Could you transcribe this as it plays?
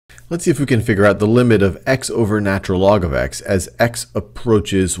Let's see if we can figure out the limit of x over natural log of x as x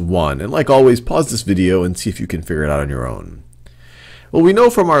approaches 1. And like always, pause this video and see if you can figure it out on your own. Well, we know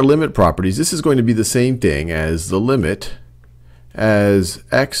from our limit properties, this is going to be the same thing as the limit as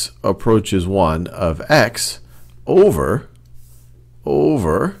x approaches 1 of x over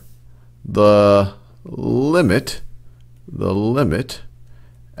the limit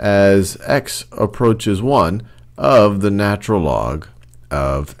as x approaches 1 of the natural log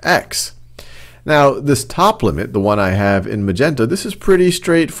of x. Now, this top limit, the one I have in magenta, this is pretty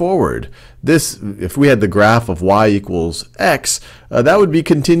straightforward. This, if we had the graph of y equals x, that would be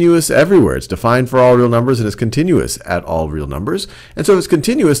continuous everywhere. It's defined for all real numbers and is continuous at all real numbers. And so if it's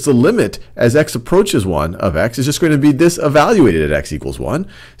continuous, the limit as x approaches 1 of x is just going to be this evaluated at x equals 1.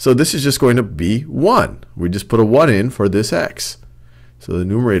 So this is just going to be 1. We just put a 1 in for this x. So the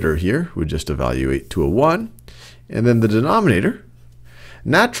numerator here would just evaluate to a 1. And then the denominator,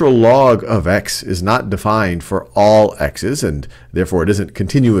 natural log of x is not defined for all x's, and therefore it isn't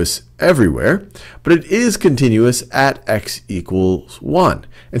continuous everywhere, but it is continuous at x equals 1.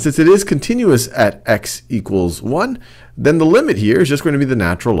 And since it is continuous at x equals 1, then the limit here is just going to be the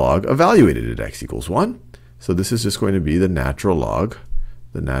natural log evaluated at x equals 1. So this is just going to be the natural log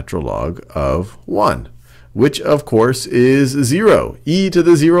of 1, which of course is 0. E to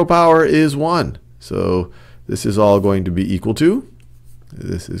the 0 power is 1. So this is all going to be equal to,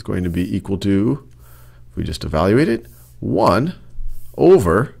 if we just evaluate it, 1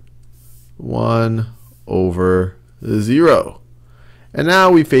 over 0. And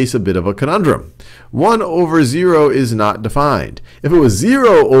now we face a bit of a conundrum. 1 over 0 is not defined. If it was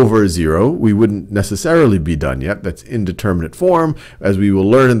 0 over 0, we wouldn't necessarily be done yet. That's indeterminate form. As we will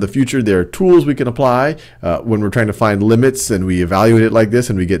learn in the future, there are tools we can apply when we're trying to find limits and we evaluate it like this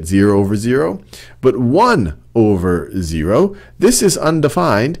and we get 0 over 0. But 1 over 0, this is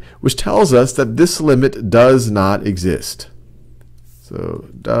undefined, which tells us that this limit does not exist. So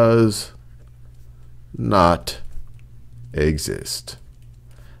does not exist.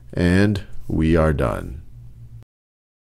 And we are done.